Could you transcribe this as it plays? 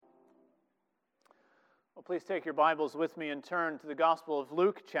Well, please take your Bibles with me and turn to the Gospel of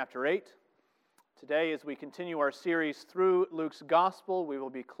Luke, chapter 8. Today, as we continue our series through Luke's Gospel, we will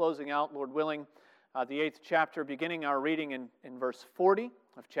be closing out, Lord willing, the 8th chapter, beginning our reading in verse 40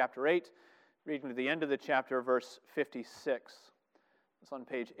 of chapter 8, reading to the end of the chapter, verse 56. It's on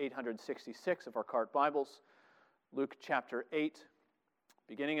page 866 of our Cart Bibles. Luke chapter 8,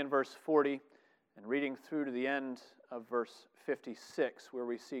 beginning in verse 40, and reading through to the end of verse 56, where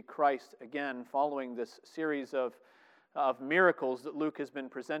we see Christ again following this series of miracles that Luke has been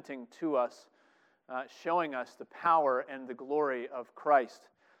presenting to us, showing us the power and the glory of Christ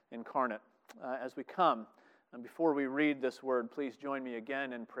incarnate. As we come, and before we read this word, please join me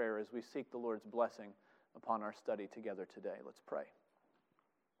again in prayer as we seek the Lord's blessing upon our study together today. Let's pray.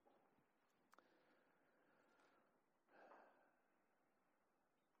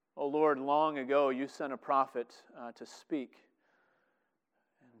 O Lord, long ago you sent a prophet to speak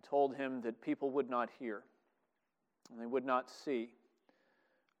and told him that people would not hear and they would not see,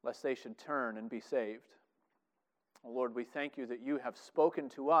 lest they should turn and be saved. O Lord, we thank you that you have spoken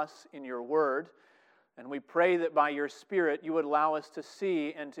to us in your word, and we pray that by your Spirit you would allow us to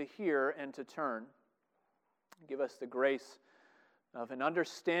see and to hear and to turn. Give us the grace of an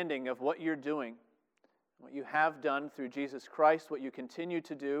understanding of what you're doing, what you have done through Jesus Christ, what you continue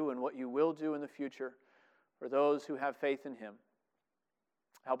to do, and what you will do in the future for those who have faith in him.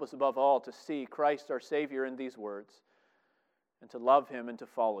 Help us above all to see Christ our Savior in these words, and to love him and to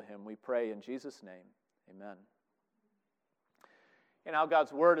follow him. We pray in Jesus' name. Amen. And now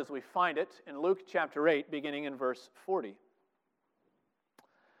God's word as we find it in Luke chapter 8, beginning in verse 40.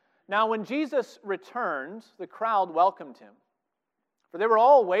 Now when Jesus returned, the crowd welcomed him, for they were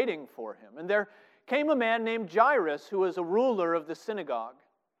all waiting for him. And there came a man named Jairus, who was a ruler of the synagogue.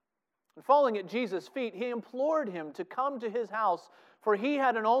 And falling at Jesus' feet, he implored him to come to his house, for he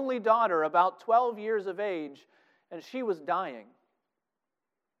had an only daughter about 12 years of age, and she was dying.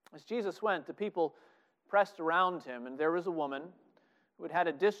 As Jesus went, the people pressed around him, and there was a woman who had had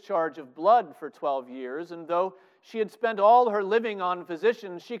a discharge of blood for 12 years, and though she had spent all her living on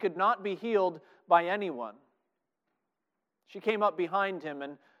physicians, she could not be healed by anyone. She came up behind him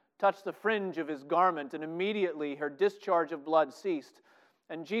and touched the fringe of his garment, and immediately her discharge of blood ceased.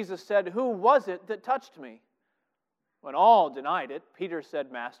 And Jesus said, "Who was it that touched me?" When all denied it, Peter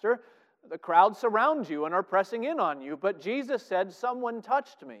said, "Master, the crowd surround you and are pressing in on you." But Jesus said, "Someone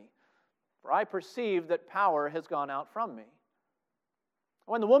touched me, for I perceive that power has gone out from me."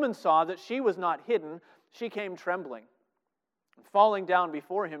 When the woman saw that she was not hidden, she came trembling. And falling down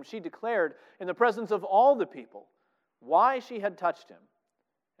before him, she declared in the presence of all the people why she had touched him,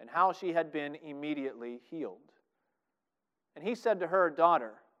 and how she had been immediately healed. And he said to her,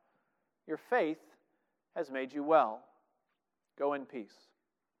 "Daughter, your faith has made you well. Go in peace."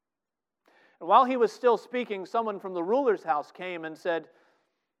 And while he was still speaking, someone from the ruler's house came and said,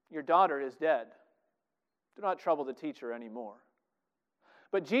 "Your daughter is dead. Do not trouble the teacher anymore."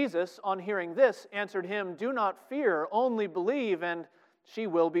 But Jesus, on hearing this, answered him, "Do not fear, only believe, and she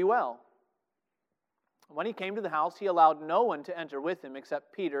will be well." When he came to the house, he allowed no one to enter with him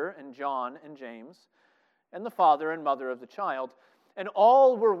except Peter and John and James, and the father and mother of the child. And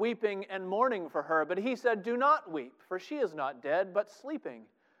all were weeping and mourning for her. But he said, "Do not weep, for she is not dead, but sleeping."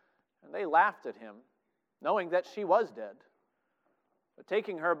 And they laughed at him, knowing that she was dead. But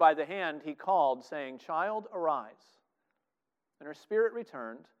taking her by the hand, he called, saying, "Child, arise." And her spirit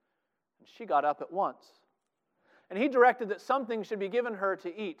returned, and she got up at once. And he directed that something should be given her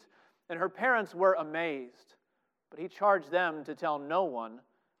to eat. And her parents were amazed, but he charged them to tell no one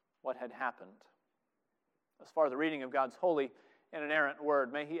what had happened. As far as the reading of God's holy and inerrant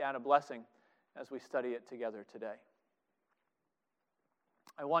word, may he add a blessing as we study it together today.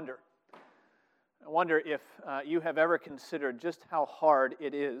 I wonder if you have ever considered just how hard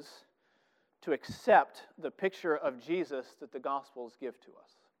it is to accept the picture of Jesus that the Gospels give to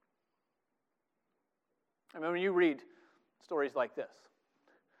us. I mean, when you read stories like this,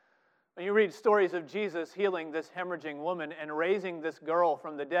 when you read stories of Jesus healing this hemorrhaging woman and raising this girl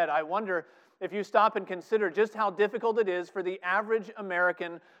from the dead, I wonder if you stop and consider just how difficult it is for the average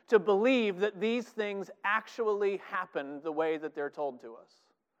American to believe that these things actually happened the way that they're told to us.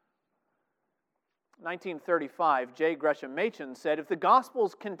 In 1935, J. Gresham Machen said, "If the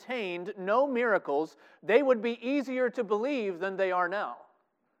Gospels contained no miracles, they would be easier to believe than they are now.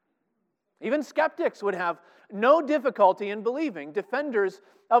 Even skeptics would have no difficulty in believing. Defenders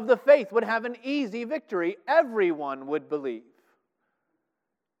of the faith would have an easy victory. Everyone would believe."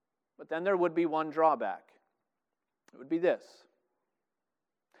 But then there would be one drawback. It would be this: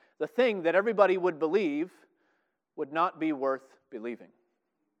 the thing that everybody would believe would not be worth believing.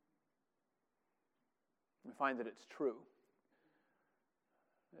 find that it's true.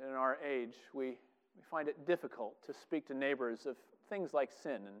 In our age, we find it difficult to speak to neighbors of things like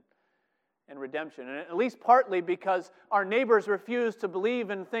sin and redemption, and at least partly because our neighbors refuse to believe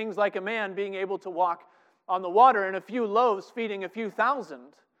in things like a man being able to walk on the water and a few loaves feeding a few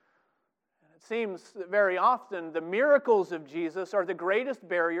thousand. It seems that very often the miracles of Jesus are the greatest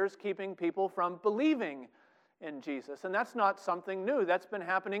barriers keeping people from believing in Jesus. And that's not something new. That's been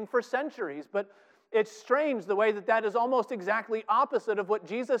happening for centuries. But it's strange the way that is almost exactly opposite of what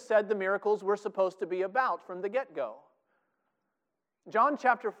Jesus said the miracles were supposed to be about from the get-go. John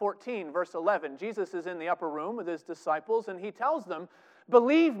chapter 14, verse 11, Jesus is in the upper room with his disciples, and he tells them,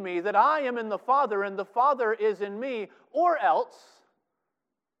 "Believe me that I am in the Father, and the Father is in me, or else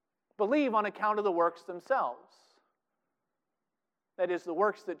believe on account of the works themselves." That is, the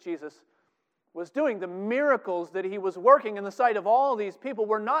works that Jesus was doing, the miracles that he was working in the sight of all these people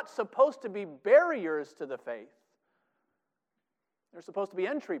were not supposed to be barriers to the faith. They're supposed to be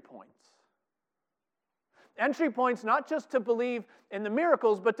entry points. Entry points not just to believe in the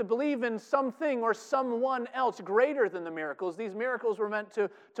miracles, but to believe in something or someone else greater than the miracles. These miracles were meant to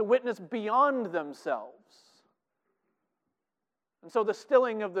witness beyond themselves. And so the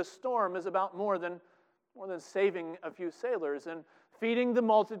stilling of the storm is about more than saving a few sailors, and feeding the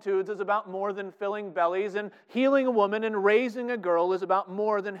multitudes is about more than filling bellies, and healing a woman and raising a girl is about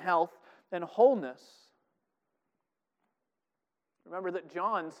more than health and wholeness. Remember that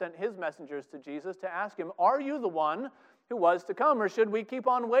John sent his messengers to Jesus to ask him, "Are you the one who was to come, or should we keep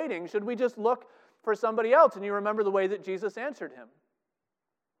on waiting? Should we just look for somebody else?" And you remember the way that Jesus answered him.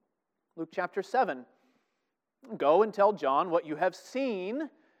 Luke chapter 7, "Go and tell John what you have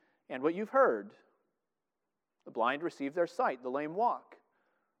seen and what you've heard. The blind receive their sight, the lame walk,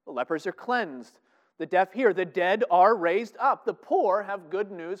 the lepers are cleansed, the deaf hear, the dead are raised up, the poor have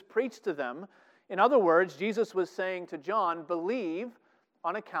good news preached to them." In other words, Jesus was saying to John, believe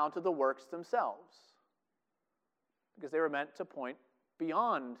on account of the works themselves, because they were meant to point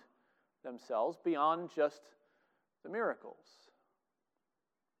beyond themselves, beyond just the miracles.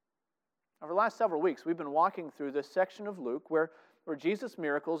 Over the last several weeks, we've been walking through this section of Luke where Jesus'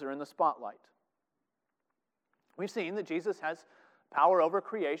 miracles are in the spotlight. We've seen that Jesus has power over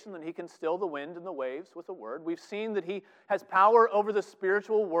creation, that he can still the wind and the waves with a word. We've seen that he has power over the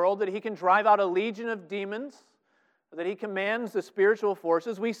spiritual world, that he can drive out a legion of demons, that he commands the spiritual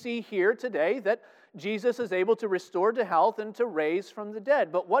forces. We see here today that Jesus is able to restore to health and to raise from the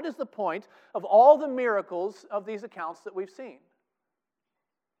dead. But what is the point of all the miracles of these accounts that we've seen?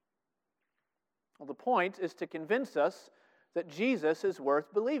 Well, the point is to convince us that Jesus is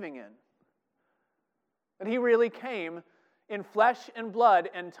worth believing in. That he really came in flesh and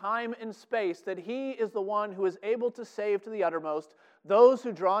blood and time and space, that he is the one who is able to save to the uttermost those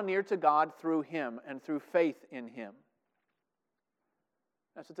who draw near to God through him and through faith in him.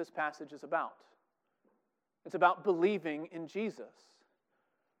 That's what this passage is about. It's about believing in Jesus.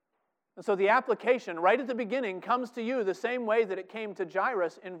 And so the application right at the beginning comes to you the same way that it came to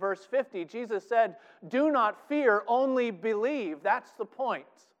Jairus in verse 50. Jesus said, "Do not fear, only believe." That's the point.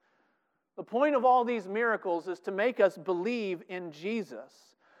 The point of all these miracles is to make us believe in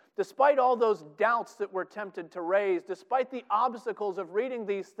Jesus. Despite all those doubts that we're tempted to raise, despite the obstacles of reading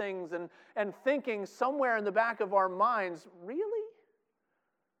these things and thinking somewhere in the back of our minds, really?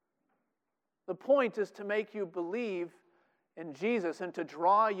 The point is to make you believe in Jesus and to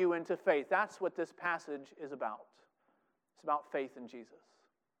draw you into faith. That's what this passage is about. It's about faith in Jesus.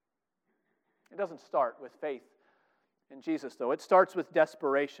 It doesn't start with faith in Jesus, though. It starts with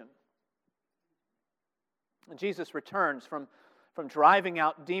desperation. And Jesus returns from driving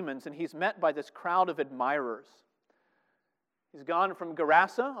out demons, and he's met by this crowd of admirers. He's gone from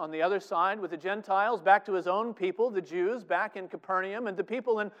Gerasa on the other side with the Gentiles back to his own people, the Jews, back in Capernaum. And the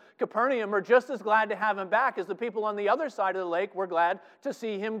people in Capernaum are just as glad to have him back as the people on the other side of the lake were glad to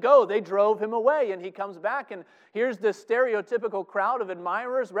see him go. They drove him away, and he comes back, and here's this stereotypical crowd of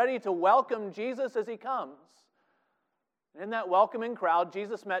admirers ready to welcome Jesus as he comes. And in that welcoming crowd,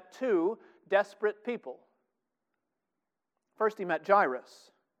 Jesus met two desperate people. First, he met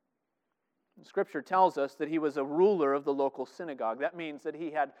Jairus. Scripture tells us that he was a ruler of the local synagogue. That means that he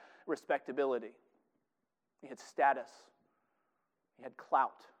had respectability. He had status. He had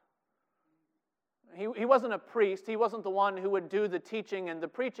clout. He wasn't a priest. He wasn't the one who would do the teaching and the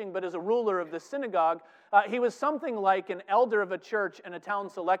preaching, but as a ruler of the synagogue, he was something like an elder of a church and a town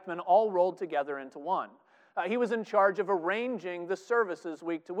selectman all rolled together into one. He was in charge of arranging the services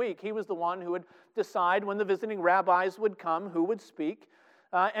week to week. He was the one who would decide when the visiting rabbis would come, who would speak.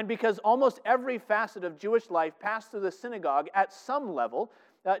 And because almost every facet of Jewish life passed through the synagogue at some level,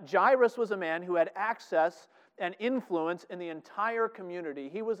 Jairus was a man who had access and influence in the entire community.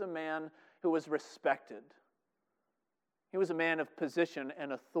 He was a man who was respected. He was a man of position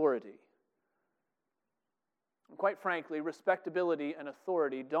and authority. And quite frankly, respectability and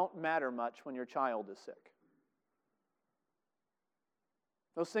authority don't matter much when your child is sick.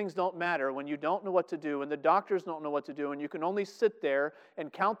 Those things don't matter when you don't know what to do and the doctors don't know what to do and you can only sit there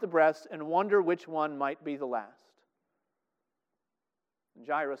and count the breaths and wonder which one might be the last. And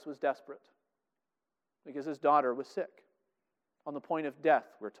Jairus was desperate because his daughter was sick, on the point of death,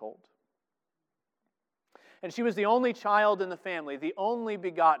 we're told. And she was the only child in the family, the only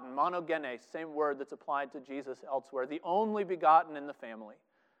begotten, monogenes, same word that's applied to Jesus elsewhere, the only begotten in the family,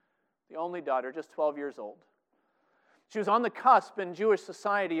 the only daughter, just 12 years old. She was on the cusp in Jewish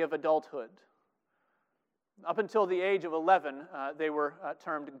society of adulthood. Up until the age of 11, they were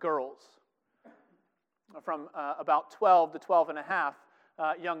termed girls. From about 12 to 12 and a half,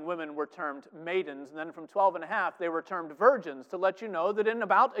 young women were termed maidens. And then from 12 and a half, they were termed virgins, to let you know that in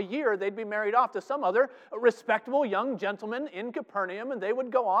about a year, they'd be married off to some other respectable young gentleman in Capernaum, and they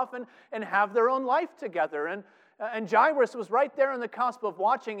would go off and have their own life together. And Jairus was right there on the cusp of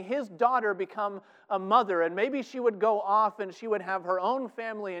watching his daughter become a mother, and maybe she would go off and she would have her own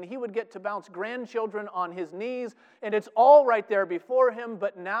family, and he would get to bounce grandchildren on his knees, and it's all right there before him,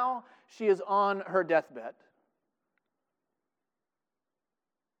 but now she is on her deathbed.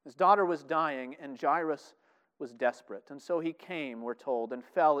 His daughter was dying, and Jairus was desperate, and so he came, we're told, and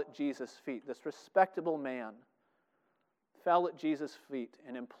fell at Jesus' feet. This respectable man fell at Jesus' feet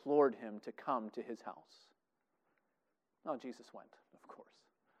and implored him to come to his house. No, Jesus went, of course.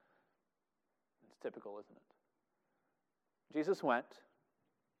 It's typical, isn't it? Jesus went,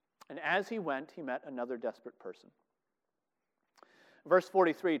 and as he went, he met another desperate person. Verse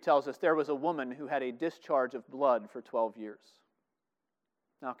 43 tells us there was a woman who had a discharge of blood for 12 years.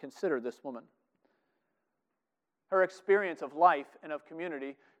 Now consider this woman. Her experience of life and of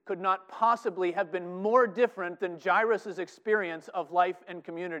community could not possibly have been more different than Jairus' experience of life and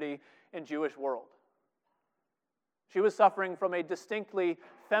community in Jewish world. She was suffering from a distinctly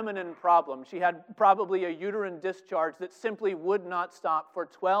feminine problem. She had probably a uterine discharge that simply would not stop. For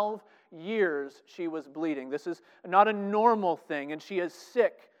 12 years she was bleeding. This is not a normal thing, and she is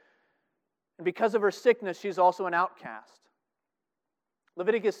sick. And because of her sickness, she's also an outcast.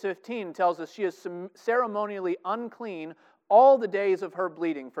 Leviticus 15 tells us she is ceremonially unclean all the days of her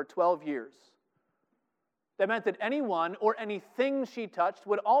bleeding for 12 years. That meant that anyone or anything she touched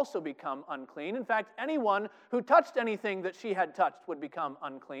would also become unclean. In fact, anyone who touched anything that she had touched would become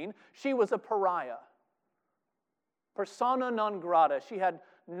unclean. She was a pariah. Persona non grata. She had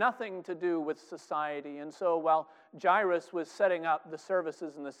nothing to do with society. And so while Jairus was setting up the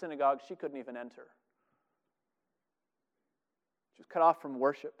services in the synagogue, she couldn't even enter. She was cut off from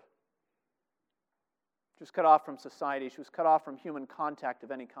worship. She was cut off from society. She was cut off from human contact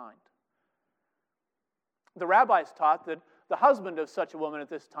of any kind. The rabbis taught that the husband of such a woman at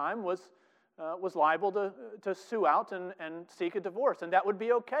this time was liable to sue out and seek a divorce, and that would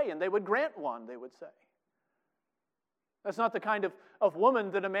be okay, and they would grant one, they would say. That's not the kind of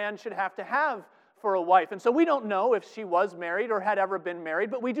woman that a man should have for a wife. And so we don't know if she was married or had ever been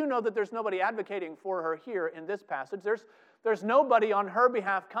married, but we do know that there's nobody advocating for her here in this passage. There's nobody on her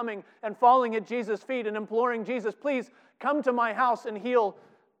behalf coming and falling at Jesus' feet and imploring Jesus, please come to my house and heal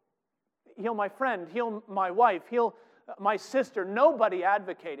my friend, heal my wife, heal my sister. Nobody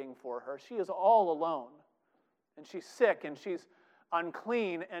advocating for her. She is all alone. And she's sick, and she's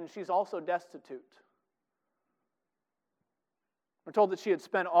unclean, and she's also destitute. We're told that she had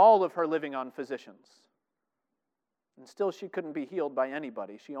spent all of her living on physicians. And still she couldn't be healed by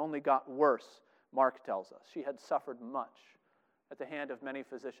anybody. She only got worse, Mark tells us. She had suffered much at the hand of many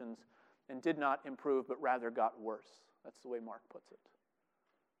physicians and did not improve, but rather got worse. That's the way Mark puts it.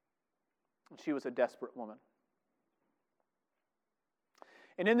 And she was a desperate woman.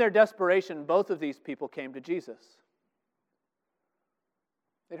 And in their desperation, both of these people came to Jesus.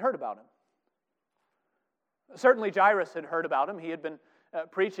 They'd heard about him. Certainly Jairus had heard about him. He had been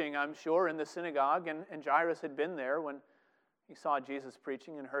preaching, I'm sure, in the synagogue, and Jairus had been there when he saw Jesus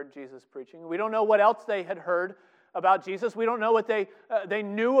preaching and heard Jesus preaching. We don't know what else they had heard about Jesus. We don't know what they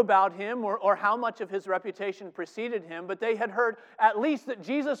knew about him or how much of his reputation preceded him, but they had heard at least that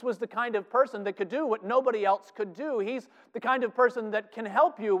Jesus was the kind of person that could do what nobody else could do. He's the kind of person that can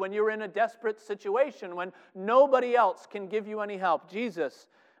help you when you're in a desperate situation, when nobody else can give you any help. Jesus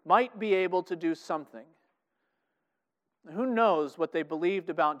might be able to do something. Who knows what they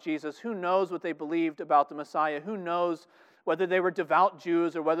believed about Jesus? Who knows what they believed about the Messiah? Who knows whether they were devout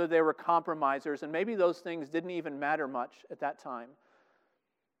Jews or whether they were compromisers? And maybe those things didn't even matter much at that time.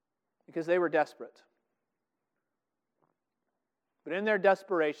 because they were desperate. But in their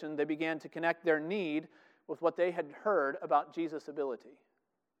desperation, they began to connect their need with what they had heard about Jesus' ability.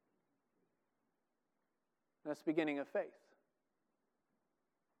 That's the beginning of faith.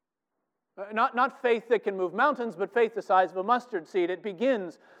 Not faith that can move mountains, but faith the size of a mustard seed. It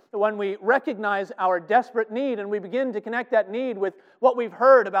begins when we recognize our desperate need and we begin to connect that need with what we've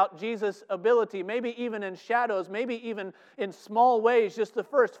heard about Jesus' ability, maybe even in shadows, maybe even in small ways, just the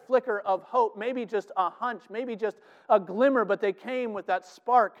first flicker of hope, maybe just a hunch, maybe just a glimmer, but they came with that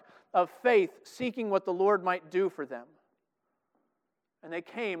spark of faith, seeking what the Lord might do for them. And they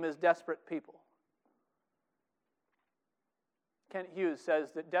came as desperate people. Kent Hughes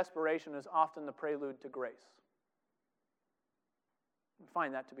says that desperation is often the prelude to grace. I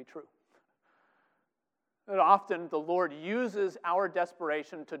find that to be true. That often the Lord uses our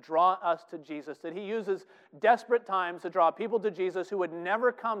desperation to draw us to Jesus, that He uses desperate times to draw people to Jesus who would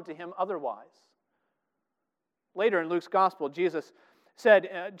never come to Him otherwise. Later in Luke's Gospel, Jesus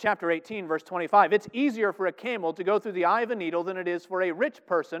said, chapter 18, verse 25, "It's easier for a camel to go through the eye of a needle than it is for a rich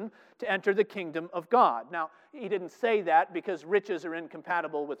person to enter the kingdom of God." Now, He didn't say that because riches are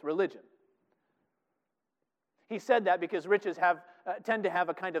incompatible with religion. He said that because riches tend to have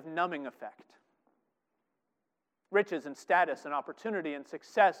a kind of numbing effect. Riches and status and opportunity and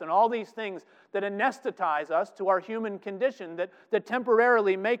success and all these things that anesthetize us to our human condition, that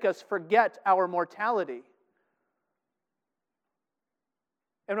temporarily make us forget our mortality.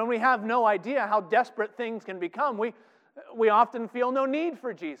 And when we have no idea how desperate things can become, we often feel no need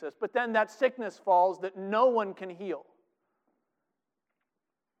for Jesus. But then that sickness falls that no one can heal.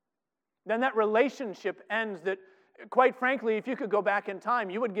 Then that relationship ends that, quite frankly, if you could go back in time,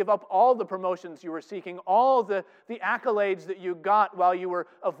 you would give up all the promotions you were seeking, all the accolades that you got while you were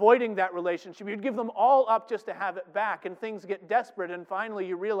avoiding that relationship. You'd give them all up just to have it back, and things get desperate, and finally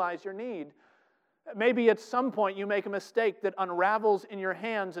you realize your need. Maybe at some point you make a mistake that unravels in your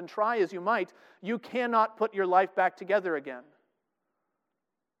hands, and try as you might, you cannot put your life back together again.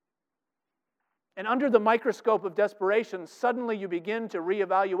 And under the microscope of desperation, suddenly you begin to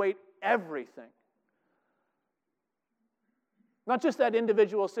reevaluate everything. Not just that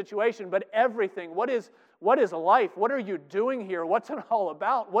individual situation, but everything. What is life? What are you doing here? What's it all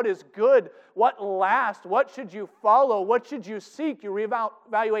about? What is good? What lasts? What should you follow? What should you seek? You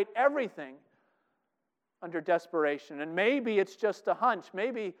reevaluate everything under desperation. And maybe it's just a hunch.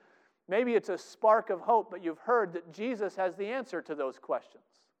 Maybe it's a spark of hope, but you've heard that Jesus has the answer to those questions.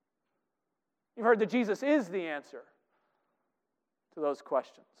 You've heard that Jesus is the answer to those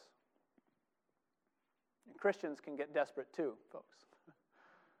questions. And Christians can get desperate too, folks.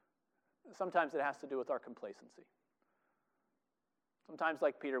 Sometimes it has to do with our complacency. Sometimes,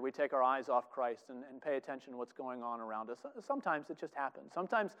 like Peter, we take our eyes off Christ and pay attention to what's going on around us. Sometimes it just happens.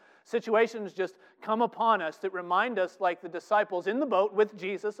 Sometimes situations just come upon us that remind us, like the disciples in the boat with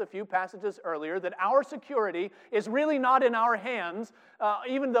Jesus a few passages earlier, that our security is really not in our hands,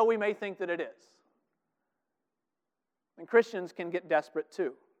 even though we may think that it is. And Christians can get desperate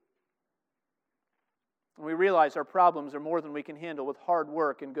too. And we realize our problems are more than we can handle with hard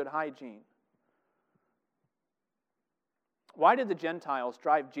work and good hygiene. Why did the Gentiles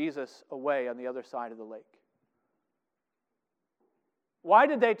drive Jesus away on the other side of the lake? Why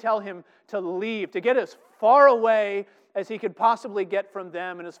did they tell him to leave, to get as far away as he could possibly get from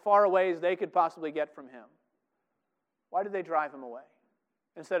them and as far away as they could possibly get from him? Why did they drive him away?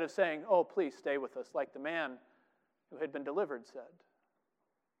 Instead of saying, "Oh, please stay with us," like the man who had been delivered said.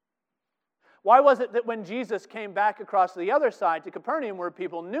 Why was it that when Jesus came back across the other side to Capernaum, where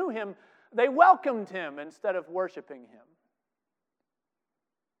people knew him, they welcomed him instead of worshiping him?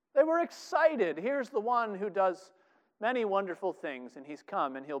 They were excited. Here's the one who does many wonderful things, and he's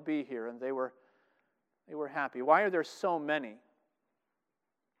come, and he'll be here. And they were happy. Why are there so many?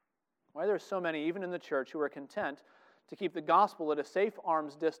 Why are there so many, even in the church, who are content to keep the gospel at a safe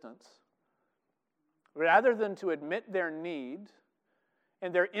arm's distance, rather than to admit their need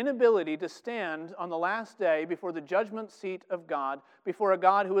and their inability to stand on the last day before the judgment seat of God, before a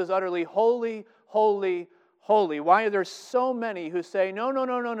God who is utterly holy, holy, holy? Why are there so many who say,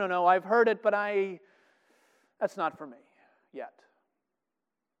 no, I've heard it, but that's not for me yet?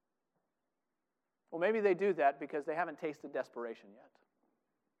 Well, maybe they do that because they haven't tasted desperation yet.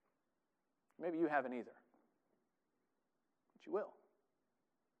 Maybe you haven't either. But you will.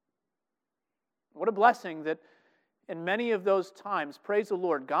 What a blessing that in many of those times, praise the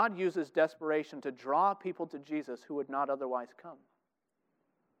Lord, God uses desperation to draw people to Jesus who would not otherwise come.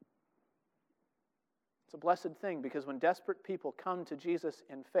 It's a blessed thing because when desperate people come to Jesus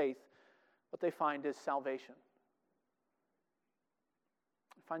in faith, what they find is salvation.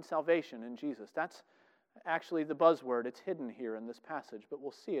 Find salvation in Jesus. That's actually the buzzword. It's hidden here in this passage, but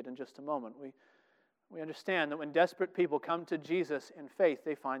we'll see it in just a moment. We understand that when desperate people come to Jesus in faith,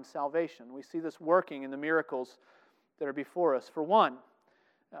 they find salvation. We see this working in the miracles that are before us. For one,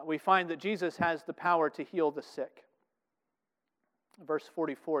 we find that Jesus has the power to heal the sick. Verse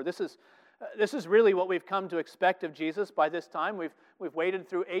 44, this is really what we've come to expect of Jesus by this time. We've waded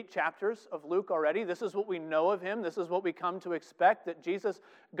through 8 chapters of Luke already. This is what we know of him. This is what we come to expect, that Jesus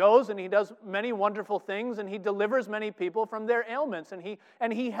goes and he does many wonderful things and he delivers many people from their ailments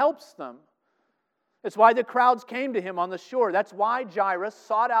and he helps them. It's why the crowds came to him on the shore. That's why Jairus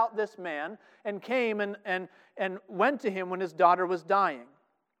sought out this man and came and went to him when his daughter was dying.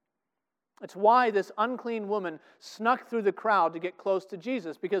 It's why this unclean woman snuck through the crowd to get close to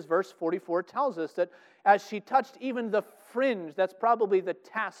Jesus, because verse 44 tells us that as she touched even the fringe, that's probably the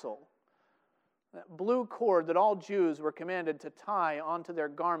tassel, that blue cord that all Jews were commanded to tie onto their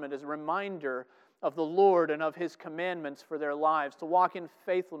garment as a reminder of the Lord and of His commandments for their lives, to walk in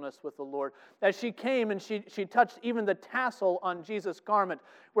faithfulness with the Lord. As she came and she touched even the tassel on Jesus' garment,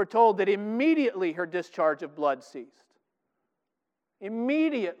 we're told that immediately her discharge of blood ceased.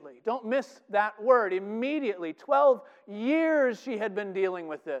 Immediately. Don't miss that word. Immediately. 12 years she had been dealing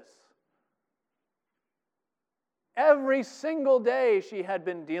with this. Every single day she had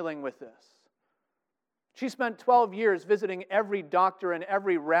been dealing with this. She spent 12 years visiting every doctor and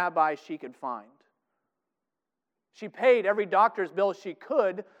every rabbi she could find. She paid every doctor's bill she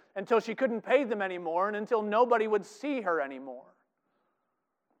could until she couldn't pay them anymore and until nobody would see her anymore.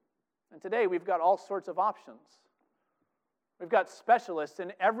 And today we've got all sorts of options. We've got specialists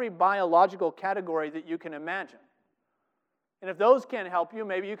in every biological category that you can imagine. And if those can't help you,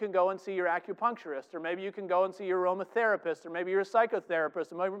 maybe you can go and see your acupuncturist, or maybe you can go and see your aromatherapist, or maybe your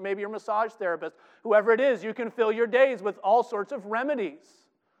psychotherapist, or maybe your massage therapist. Whoever it is, you can fill your days with all sorts of remedies.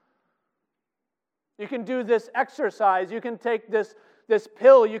 You can do this exercise, you can take this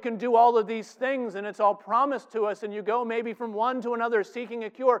pill, you can do all of these things, and it's all promised to us, and you go maybe from one to another seeking a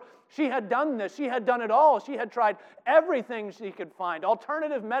cure. She had done this. She had done it all. She had tried everything she could find,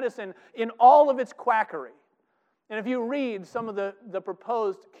 alternative medicine in all of its quackery. And if you read some of the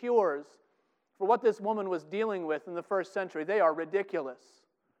proposed cures for what this woman was dealing with in the first century, they are ridiculous.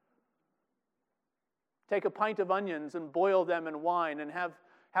 Take a pint of onions and boil them in wine and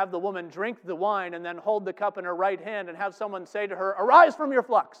have the woman drink the wine and then hold the cup in her right hand and have someone say to her, "Arise from your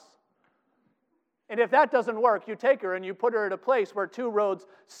flux." And if that doesn't work, you take her and you put her at a place where 2 roads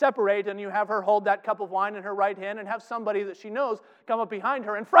separate, and you have her hold that cup of wine in her right hand and have somebody that she knows come up behind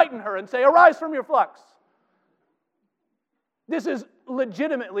her and frighten her and say, "Arise from your flux." This is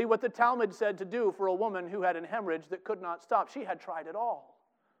legitimately what the Talmud said to do for a woman who had an hemorrhage that could not stop. She had tried it all.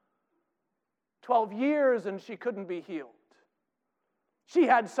 12 years and she couldn't be healed. She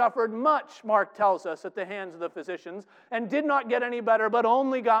had suffered much, Mark tells us, at the hands of the physicians, and did not get any better, but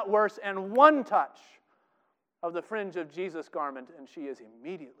only got worse, and one touch of the fringe of Jesus' garment, and she is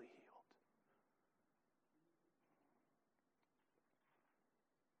immediately healed.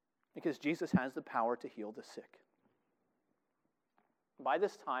 Because Jesus has the power to heal the sick. By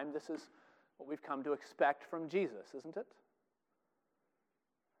this time, this is what we've come to expect from Jesus, isn't it?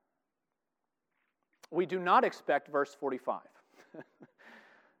 We do not expect verse 45.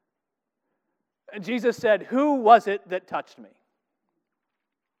 Jesus said, "Who was it that touched me?"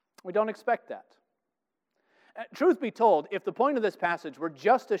 We don't expect that. Truth be told, if the point of this passage were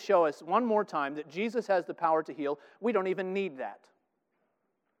just to show us one more time that Jesus has the power to heal, we don't even need that.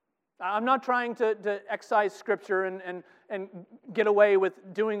 I'm not trying to excise Scripture and get away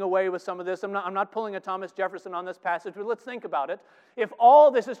with doing away with some of this. I'm not pulling a Thomas Jefferson on this passage, but let's think about it. If all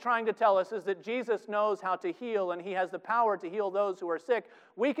this is trying to tell us is that Jesus knows how to heal and He has the power to heal those who are sick,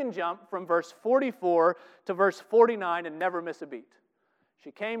 we can jump from verse 44 to verse 49 and never miss a beat.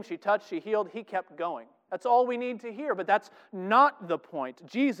 She came, she touched, she healed, He kept going. That's all we need to hear, but that's not the point.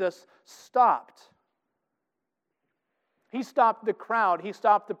 Jesus stopped. He stopped the crowd. He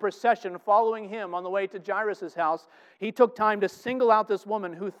stopped the procession following Him on the way to Jairus' house. He took time to single out this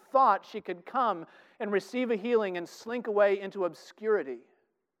woman who thought she could come and receive a healing and slink away into obscurity.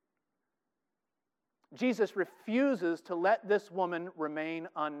 Jesus refuses to let this woman remain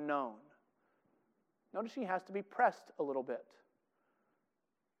unknown. Notice she has to be pressed a little bit.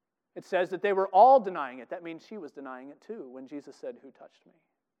 It says that they were all denying it. That means she was denying it too when Jesus said, "Who touched me?"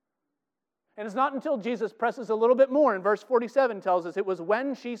 And it's not until Jesus presses a little bit more, in verse 47 tells us, it was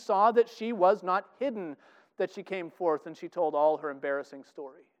when she saw that she was not hidden that she came forth and she told all her embarrassing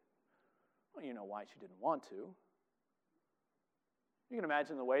story. Well, you know why she didn't want to. You can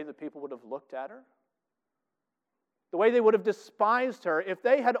imagine the way that people would have looked at her. the way they would have despised her if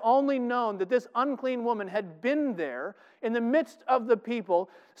they had only known that this unclean woman had been there in the midst of the people,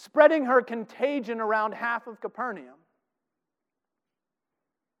 spreading her contagion around half of Capernaum.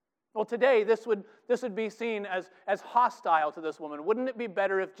 Well, today, this would be seen as hostile to this woman. Wouldn't it be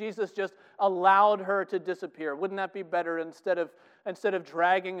better if Jesus just allowed her to disappear? Wouldn't that be better instead of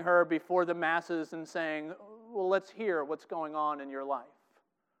dragging her before the masses and saying, well, let's hear what's going on in your life?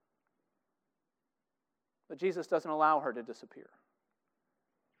 But Jesus doesn't allow her to disappear.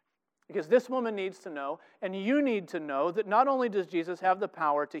 Because this woman needs to know, and you need to know, that not only does Jesus have the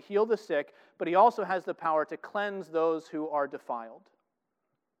power to heal the sick, but he also has the power to cleanse those who are defiled.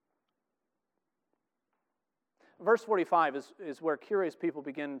 Verse 45 is where curious people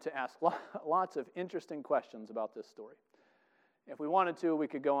begin to ask lots of interesting questions about this story. If we wanted to, we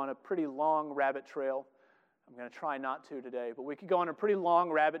could go on a pretty long rabbit trail. I'm going to try not to today, but we could go on a pretty long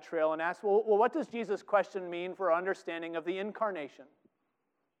rabbit trail and ask, well, what does Jesus' question mean for our understanding of the incarnation?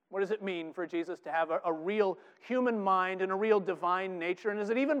 What does it mean for Jesus to have a real human mind and a real divine nature? And is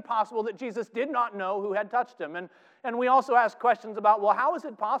it even possible that Jesus did not know who had touched him? And we also ask questions about, well, how is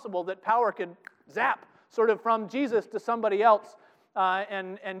it possible that power could zap sort of from Jesus to somebody else?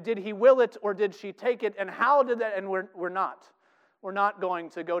 And did he will it or did she take it? And how did that? And we're not going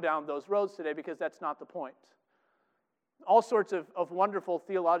to go down those roads today because that's not the point. All sorts of wonderful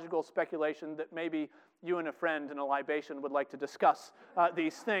theological speculation that maybe you and a friend and a libation would like to discuss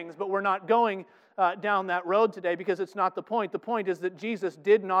these things, but we're not going down that road today because it's not the point. The point is that Jesus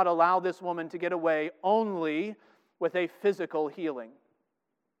did not allow this woman to get away only with a physical healing.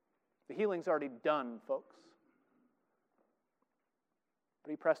 The healing's already done, folks.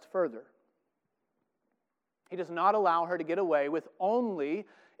 But he pressed further. He does not allow her to get away with only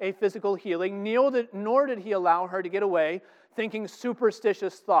a physical healing, nor did he allow her to get away thinking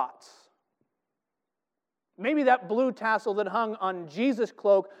superstitious thoughts. Maybe that blue tassel that hung on Jesus'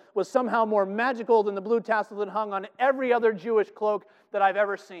 cloak was somehow more magical than the blue tassel that hung on every other Jewish cloak that I've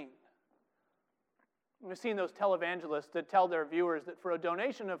ever seen. We've seen those televangelists that tell their viewers that for a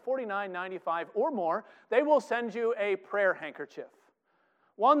donation of $49.95 or more, they will send you a prayer handkerchief.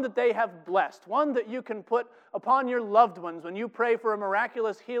 One that they have blessed, one that you can put upon your loved ones when you pray for a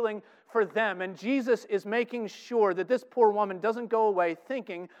miraculous healing for them. And Jesus is making sure that this poor woman doesn't go away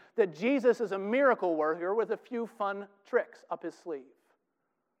thinking that Jesus is a miracle worker with a few fun tricks up his sleeve.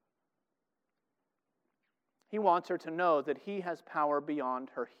 He wants her to know that he has power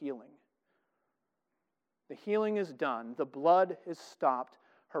beyond her healing. The healing is done, the blood is stopped,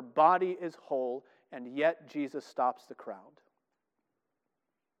 her body is whole, and yet Jesus stops the crowd.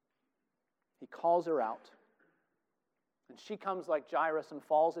 He calls her out, and she comes like Jairus and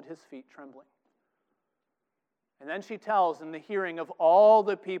falls at his feet trembling. And then she tells in the hearing of all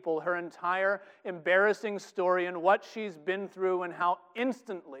the people her entire embarrassing story and what she's been through and how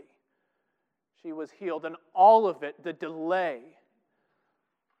instantly she was healed. And all of it, the delay,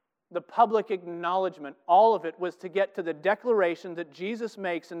 the public acknowledgement, all of it was to get to the declaration that Jesus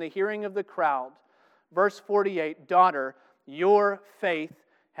makes in the hearing of the crowd. Verse 48, "Daughter, your faith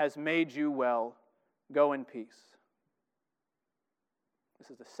has made you well. Go in peace."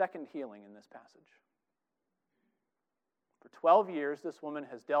 This is the second healing in this passage. For 12 years, this woman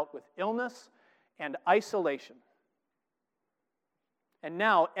has dealt with illness and isolation. And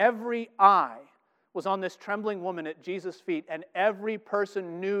now every eye was on this trembling woman at Jesus' feet, and every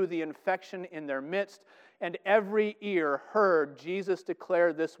person knew the infection in their midst, and every ear heard Jesus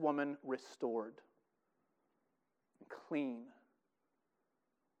declare this woman restored, and clean,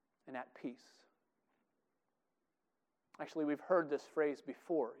 and at peace. Actually, we've heard this phrase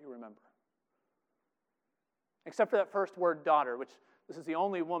before, you remember. Except for that first word, daughter, which this is the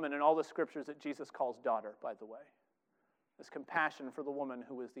only woman in all the scriptures that Jesus calls daughter, by the way. This compassion for the woman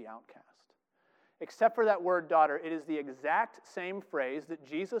who was the outcast. Except for that word, daughter, it is the exact same phrase that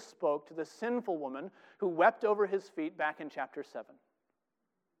Jesus spoke to the sinful woman who wept over his feet back in chapter 7.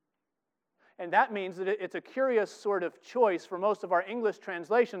 And that means that it's a curious sort of choice for most of our English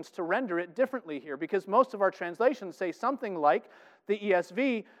translations to render it differently here, because most of our translations say something like, the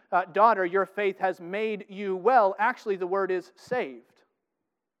ESV, daughter, your faith has made you well. Actually, the word is saved.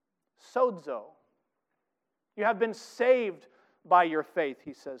 Sozo. You have been saved by your faith,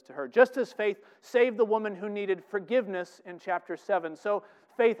 he says to her. Just as faith saved the woman who needed forgiveness in chapter 7, so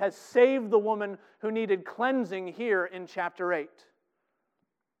faith has saved the woman who needed cleansing here in chapter 8.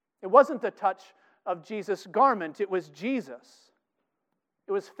 It wasn't the touch of Jesus' garment, it was Jesus.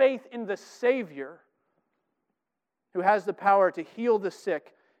 It was faith in the Savior who has the power to heal the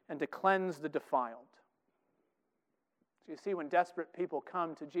sick and to cleanse the defiled. So you see, when desperate people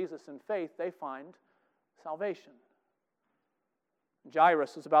come to Jesus in faith, they find salvation.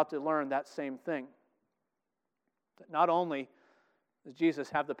 Jairus was about to learn that same thing. That not only does Jesus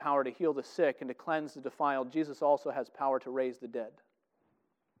have the power to heal the sick and to cleanse the defiled, Jesus also has power to raise the dead.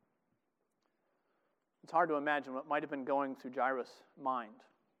 It's hard to imagine what might have been going through Jairus' mind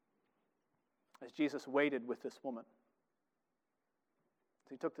as Jesus waited with this woman.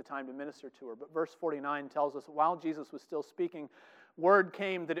 He took the time to minister to her. But verse 49 tells us, while Jesus was still speaking, word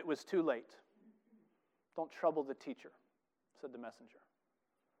came that it was too late. Don't trouble the teacher, said the messenger.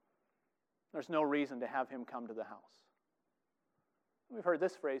 There's no reason to have him come to the house. We've heard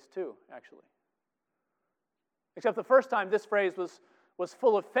this phrase too, actually. Except the first time this phrase was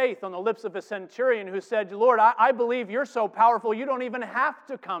full of faith on the lips of a centurion who said, Lord, I believe you're so powerful you don't even have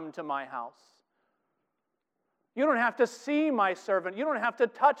to come to my house. You don't have to see my servant. You don't have to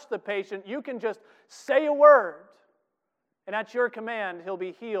touch the patient. You can just say a word, and at your command, he'll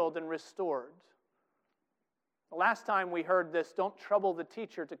be healed and restored. The last time we heard this, don't trouble the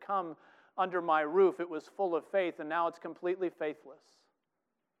teacher to come under my roof, it was full of faith, and now it's completely faithless.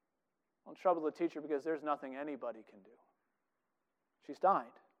 Don't trouble the teacher because there's nothing anybody can do. She's died.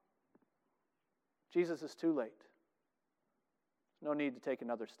 Jesus is too late. No need to take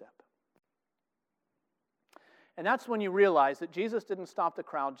another step. And that's when you realize that Jesus didn't stop the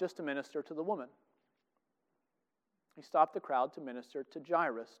crowd just to minister to the woman. He stopped the crowd to minister to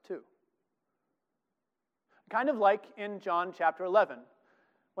Jairus too. Kind of like in John chapter 11,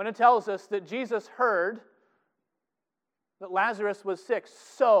 when it tells us that Jesus heard that Lazarus was sick,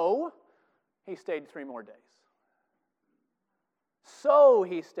 so he stayed 3 more days. So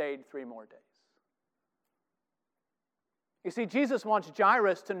he stayed 3 more days. You see, Jesus wants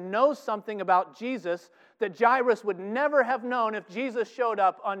Jairus to know something about Jesus that Jairus would never have known if Jesus showed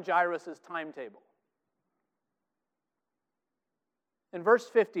up on Jairus' timetable. In verse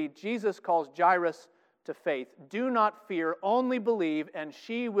 50, Jesus calls Jairus to faith. Do not fear, only believe, and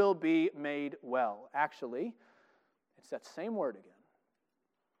she will be made well. Actually, it's that same word again.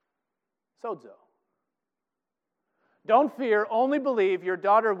 Sozo. Don't fear, only believe, your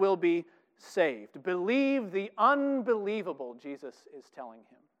daughter will be saved. Believe the unbelievable, Jesus is telling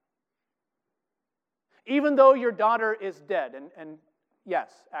him. Even though your daughter is dead, and yes,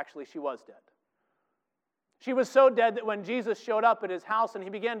 actually she was dead. She was so dead that when Jesus showed up at his house and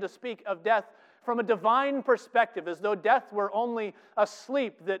he began to speak of death from a divine perspective, as though death were only a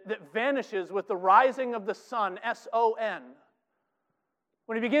sleep that vanishes with the rising of the sun, S-O-N.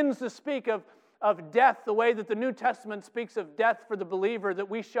 When he begins to speak of death the way that the New Testament speaks of death for the believer, that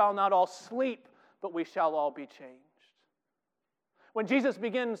we shall not all sleep, but we shall all be changed. When Jesus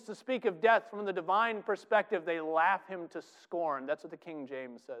begins to speak of death from the divine perspective, they laugh him to scorn. That's what the King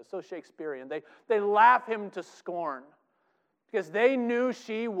James says, so Shakespearean. They laugh him to scorn because they knew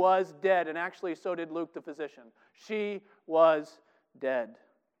she was dead, and actually so did Luke the physician. She was dead.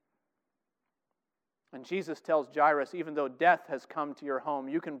 And Jesus tells Jairus, even though death has come to your home,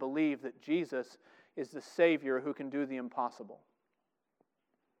 you can believe that Jesus is the Savior who can do the impossible.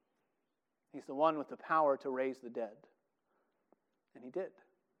 He's the one with the power to raise the dead. And he did.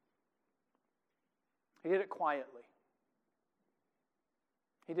 He did it quietly.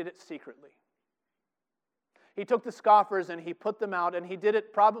 He did it secretly. He took the scoffers and he put them out, and he did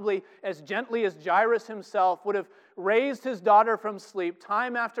it probably as gently as Jairus himself would have raised his daughter from sleep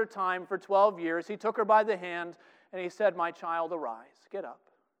time after time for 12 years. He took her by the hand and he said, "My child, arise, get up."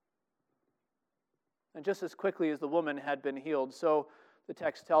 And just as quickly as the woman had been healed, so the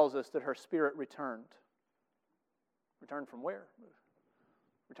text tells us that her spirit returned. Returned from where?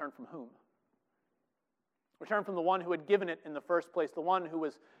 Returned from whom? Returned from the one who had given it in the first place, the one who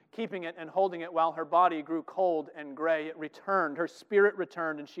was keeping it and holding it while her body grew cold and gray. It returned. Her spirit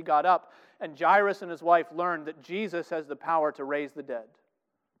returned, and she got up. And Jairus and his wife learned that Jesus has the power to raise the dead.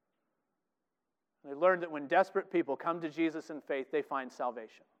 They learned that when desperate people come to Jesus in faith, they find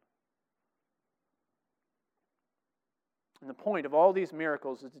salvation. And the point of all these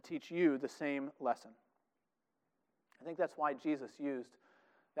miracles is to teach you the same lesson. I think that's why Jesus used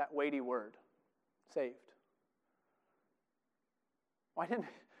that weighty word, saved. Why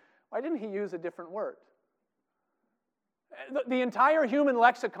didn't he use a different word? The entire human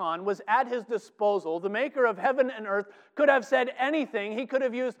lexicon was at his disposal. The maker of heaven and earth could have said anything. He could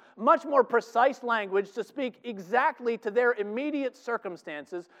have used much more precise language to speak exactly to their immediate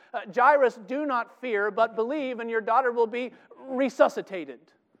circumstances. Jairus, do not fear, but believe, and your daughter will be resuscitated,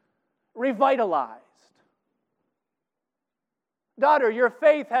 revitalized. Daughter, your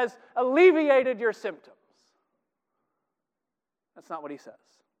faith has alleviated your symptoms. That's not what he says.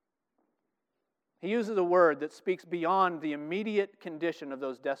 He uses a word that speaks beyond the immediate condition of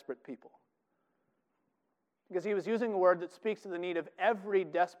those desperate people. because he was using a word that speaks to the need of every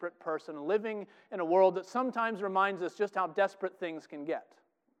desperate person living in a world that sometimes reminds us just how desperate things can get.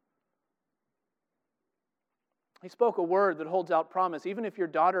 He spoke a word that holds out promise, even if your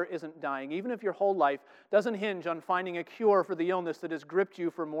daughter isn't dying, even if your whole life doesn't hinge on finding a cure for the illness that has gripped you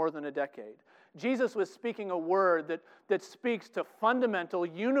for more than a decade. Jesus was speaking a word that speaks to fundamental,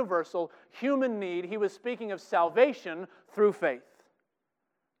 universal human need. He was speaking of salvation through faith.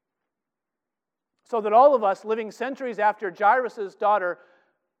 So that all of us living centuries after Jairus' daughter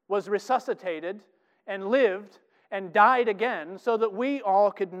was resuscitated and lived and died again, so that we all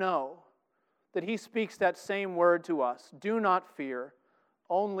could know that he speaks that same word to us. Do not fear,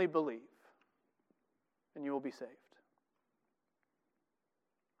 only believe, and you will be saved.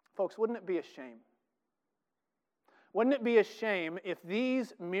 Folks, wouldn't it be a shame? Wouldn't it be a shame if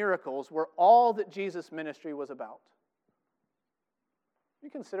these miracles were all that Jesus' ministry was about? Have you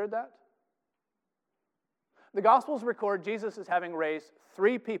considered that? The Gospels record Jesus as having raised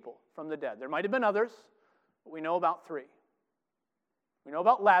 3 people from the dead. There might have been others, but we know about 3. We know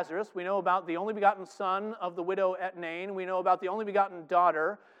about Lazarus. We know about the only begotten son of the widow at Nain. We know about the only begotten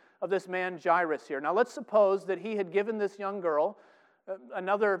daughter of this man Jairus here. Now let's suppose that he had given this young girl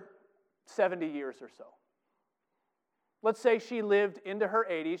another 70 years or so. Let's say she lived into her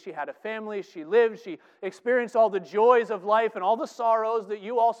 80s. She had a family. She lived. She experienced all the joys of life and all the sorrows that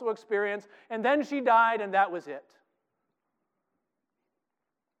you also experience. And then she died, and that was it.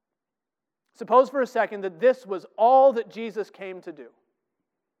 Suppose for a second that this was all that Jesus came to do.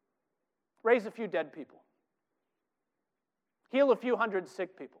 Raise a few dead people. Heal a few hundred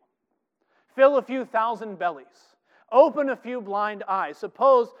sick people. Fill a few thousand bellies. Open a few blind eyes.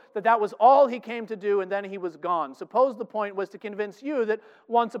 Suppose that was all he came to do and then he was gone. Suppose the point was to convince you that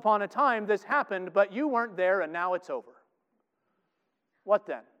once upon a time this happened, but you weren't there and now it's over. What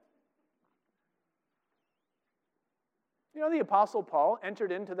then? You know, the Apostle Paul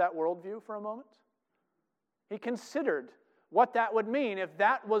entered into that worldview for a moment. He considered what that would mean if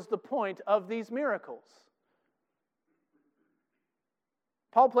that was the point of these miracles.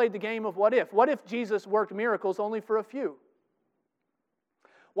 Paul played the game of what if. What if Jesus worked miracles only for a few?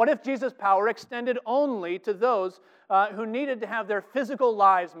 What if Jesus' power extended only to those who needed to have their physical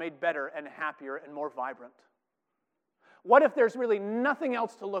lives made better and happier and more vibrant? What if there's really nothing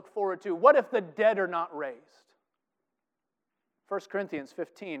else to look forward to? What if the dead are not raised? 1 Corinthians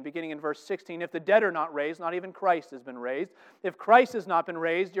 15, beginning in verse 16, if the dead are not raised, not even Christ has been raised. If Christ has not been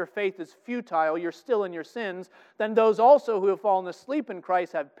raised, your faith is futile, you're still in your sins. Then those also who have fallen asleep in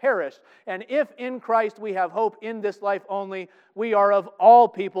Christ have perished. And if in Christ we have hope in this life only, we are of all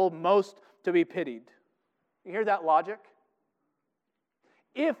people most to be pitied. You hear that logic?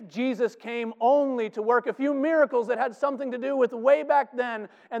 If Jesus came only to work a few miracles that had something to do with way back then,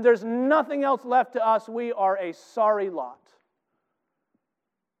 and there's nothing else left to us, we are a sorry lot.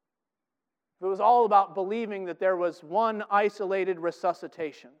 If it was all about believing that there was one isolated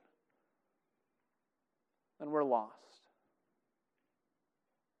resuscitation, then we're lost.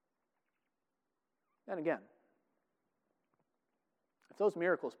 And again, if those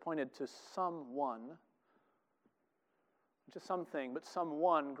miracles pointed to someone, not just something, but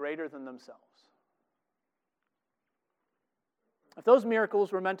someone greater than themselves, if those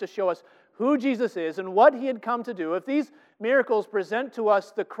miracles were meant to show us who Jesus is and what he had come to do, if these miracles present to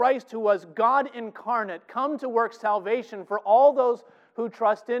us the Christ who was God incarnate, come to work salvation for all those who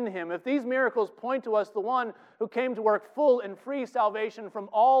trust in him, if these miracles point to us the one who came to work full and free salvation from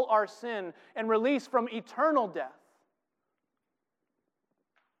all our sin and release from eternal death,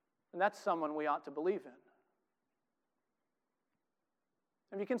 then that's someone we ought to believe in.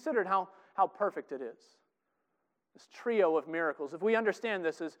 Have you considered how perfect it is? This trio of miracles. If we understand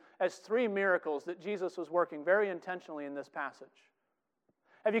this as 3 miracles that Jesus was working very intentionally in this passage,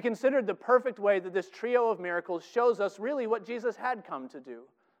 have you considered the perfect way that this trio of miracles shows us really what Jesus had come to do,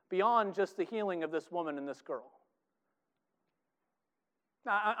 beyond just the healing of this woman and this girl?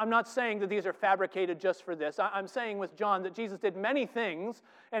 Now, I'm not saying that these are fabricated just for this. I'm saying with John that Jesus did many things,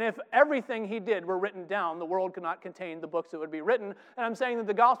 and if everything he did were written down, the world could not contain the books that would be written. And I'm saying that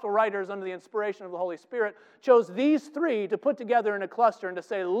the gospel writers, under the inspiration of the Holy Spirit, chose these 3 to put together in a cluster and to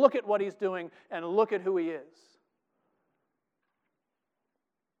say, look at what he's doing and look at who he is.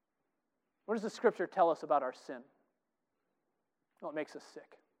 What does the Scripture tell us about our sin? Well, it makes us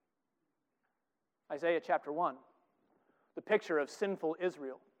sick. Isaiah chapter 1. The picture of sinful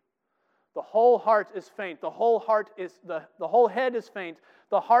Israel. The whole heart is faint. The whole head is faint.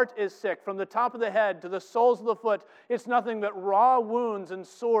 The heart is sick. From the top of the head to the soles of the foot, it's nothing but raw wounds and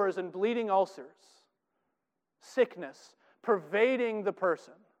sores and bleeding ulcers. Sickness pervading the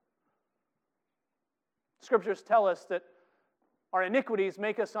person. Scriptures tell us that our iniquities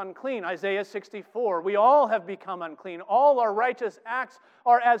make us unclean. Isaiah 64, we all have become unclean. All our righteous acts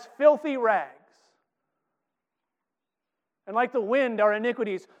are as filthy rags. And like the wind, our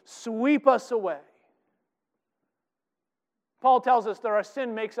iniquities sweep us away. Paul tells us that our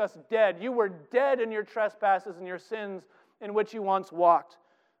sin makes us dead. You were dead in your trespasses and your sins in which you once walked,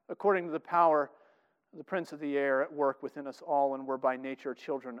 according to the power of the prince of the air at work within us all, and were by nature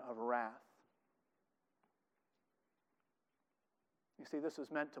children of wrath. You see, this is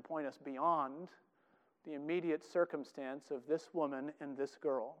meant to point us beyond the immediate circumstance of this woman and this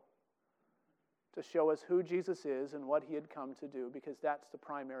girl, to show us who Jesus is and what he had come to do, because that's the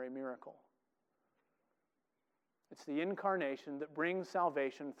primary miracle. It's the incarnation that brings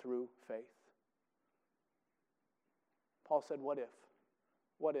salvation through faith. Paul said, what if?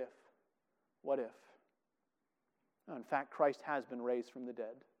 What if? What if? In fact, Christ has been raised from the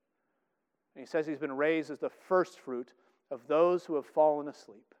dead. And he says he's been raised as the first fruit of those who have fallen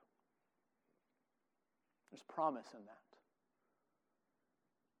asleep. There's promise in that.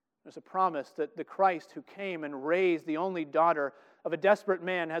 There's a promise that the Christ who came and raised the only daughter of a desperate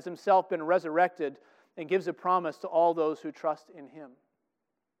man has himself been resurrected and gives a promise to all those who trust in him.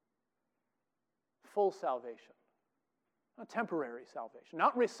 Full salvation. Not temporary salvation.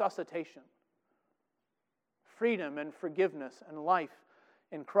 Not resuscitation. Freedom and forgiveness and life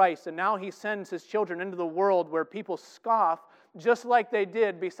in Christ. And now he sends his children into the world where people scoff just like they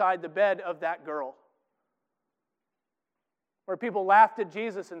did beside the bed of that girl. Where people laughed at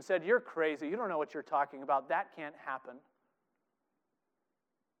Jesus and said, "You're crazy. You don't know what you're talking about. That can't happen."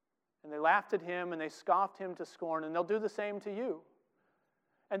 And they laughed at him and they scoffed him to scorn, and they'll do the same to you.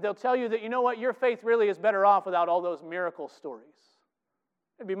 And they'll tell you that, you know what, your faith really is better off without all those miracle stories.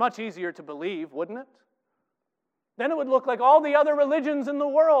 It'd be much easier to believe, wouldn't it? Then it would look like all the other religions in the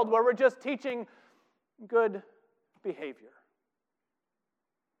world where we're just teaching good behavior.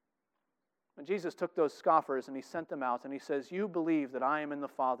 And Jesus took those scoffers and he sent them out, and he says, you believe that I am in the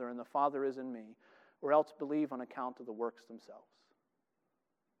Father and the Father is in me, or else believe on account of the works themselves.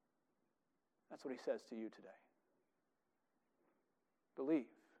 That's what he says to you today. Believe.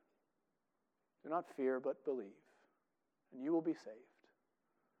 Do not fear, but believe, and you will be saved.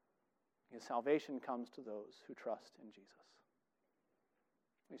 Because salvation comes to those who trust in Jesus.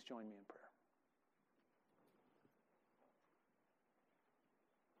 Please join me in prayer.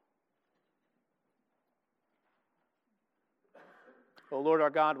 Oh Lord our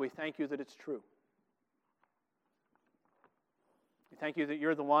God, we thank you that it's true. We thank you that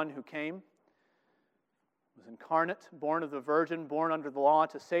you're the one who came, was incarnate, born of the Virgin, born under the law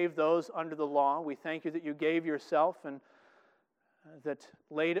to save those under the law. We thank you that you gave yourself and that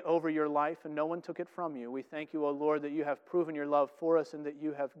laid over your life and no one took it from you. We thank you, O Lord, that you have proven your love for us and that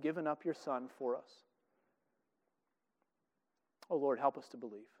you have given up your Son for us. O Lord, help us to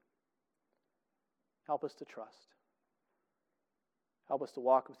believe. Help us to trust. Help us to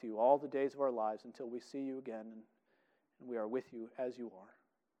walk with you all the days of our lives until we see you again and we are with you as you are.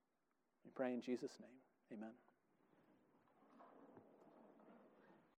 We pray in Jesus' name. Amen.